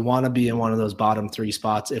 Because you want to be in one of those bottom three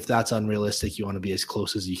spots. If that's unrealistic, you want to be as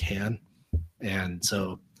close as you can. And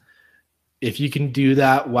so if you can do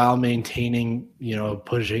that while maintaining,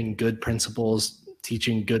 pushing good principles,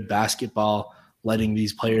 teaching good basketball, letting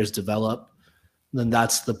these players develop, then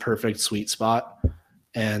that's the perfect sweet spot.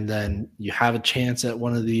 And then you have a chance at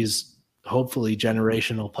one of these hopefully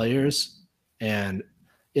generational players. And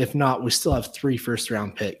if not, we still have 3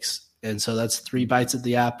 first-round picks. And so that's 3 bites at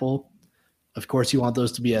the apple. Of course, you want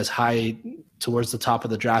those to be as high towards the top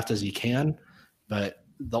of the draft as you can, but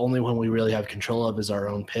the only one we really have control of is our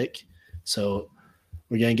own pick. So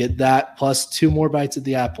we're going to get that plus 2 more bites at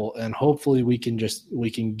the apple, and hopefully we can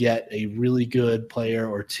get a really good player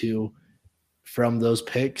or 2 from those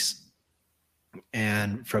picks.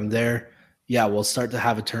 And from there, we'll start to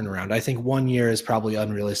have a turnaround. I think 1 year is probably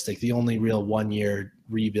unrealistic. The only real 1-year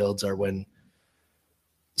rebuilds are when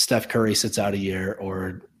Steph Curry sits out a year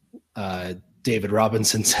or David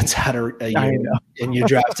Robinson sits out a year and you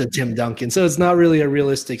drafted Tim Duncan. So it's not really a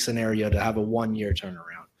realistic scenario to have a 1-year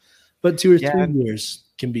turnaround, but 2 or 3 years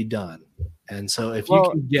can be done. And so if you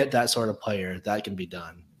can get that sort of player, that can be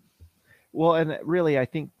done. Well, and really, I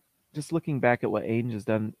think just looking back at what Ainge has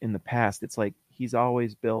done in the past, it's like he's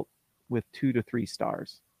always built with 2 to 3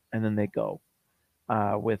 stars, and then they go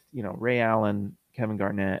with, Ray Allen, Kevin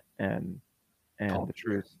Garnett, and the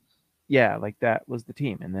Truth. Yeah, like that was the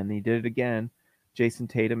team. And then he did it again. Jason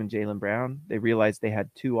Tatum and Jaylen Brown. They realized they had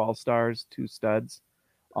 2 all-stars, 2 studs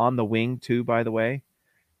on the wing too, by the way.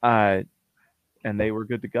 And they were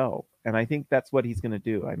good to go. And I think that's what he's going to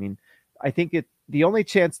do. I mean, I think the only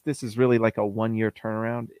chance this is really like a 1-year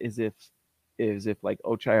turnaround is if like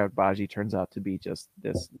Ochai Agbaji turns out to be just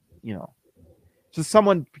this, just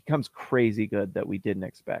someone becomes crazy good that we didn't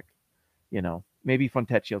expect, Maybe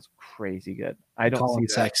Fontecchio's crazy good. I don't Colin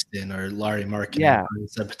see that. Sexton or Larry Markkinen. Yeah.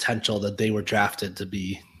 It's the potential that they were drafted to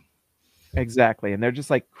be. Exactly. And they're just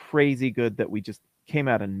like crazy good that we just came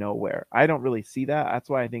out of nowhere. I don't really see that. That's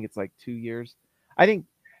why I think it's like 2 years. I think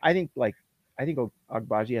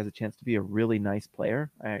Agbaji has a chance to be a really nice player.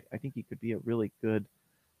 I think he could be a really good,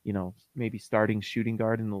 maybe starting shooting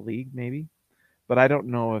guard in the league, maybe. But I don't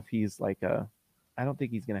know if he's I don't think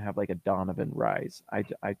he's going to have like a Donovan rise.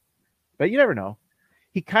 But you never know.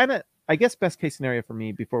 He kind of, I guess, best case scenario for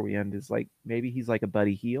me before we end is like maybe he's like a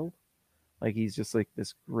Buddy Hield, like he's just like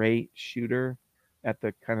this great shooter at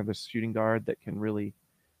the kind of the shooting guard that can really,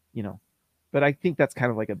 But I think that's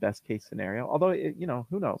kind of like a best case scenario. Although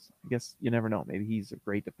who knows? I guess you never know. Maybe he's a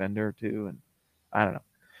great defender too, and I don't know.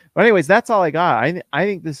 But anyways, that's all I got. I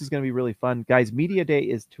think this is going to be really fun, guys. Media Day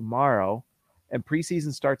is tomorrow, and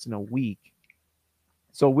preseason starts in a week.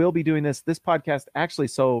 So we'll be doing this podcast actually.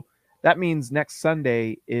 So that means next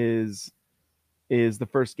Sunday is is the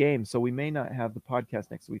first game, so we may not have the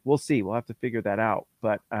podcast next week. We'll see. We'll have to figure that out.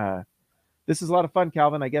 But this is a lot of fun,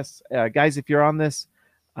 Calvin. I guess, guys, if you're on this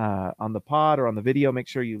on the pod or on the video, make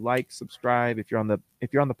sure you like, subscribe. If you're on the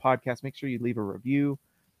podcast, make sure you leave a review.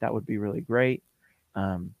 That would be really great.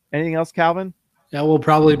 Anything else, Calvin? Yeah, we'll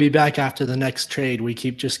probably be back after the next trade. We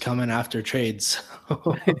keep just coming after trades.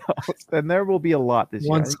 And there will be a lot this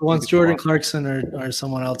year. Once Jordan Clarkson or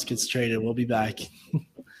someone else gets traded, we'll be back.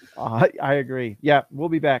 I agree. Yeah, we'll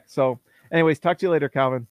be back. So anyways, talk to you later, Calvin.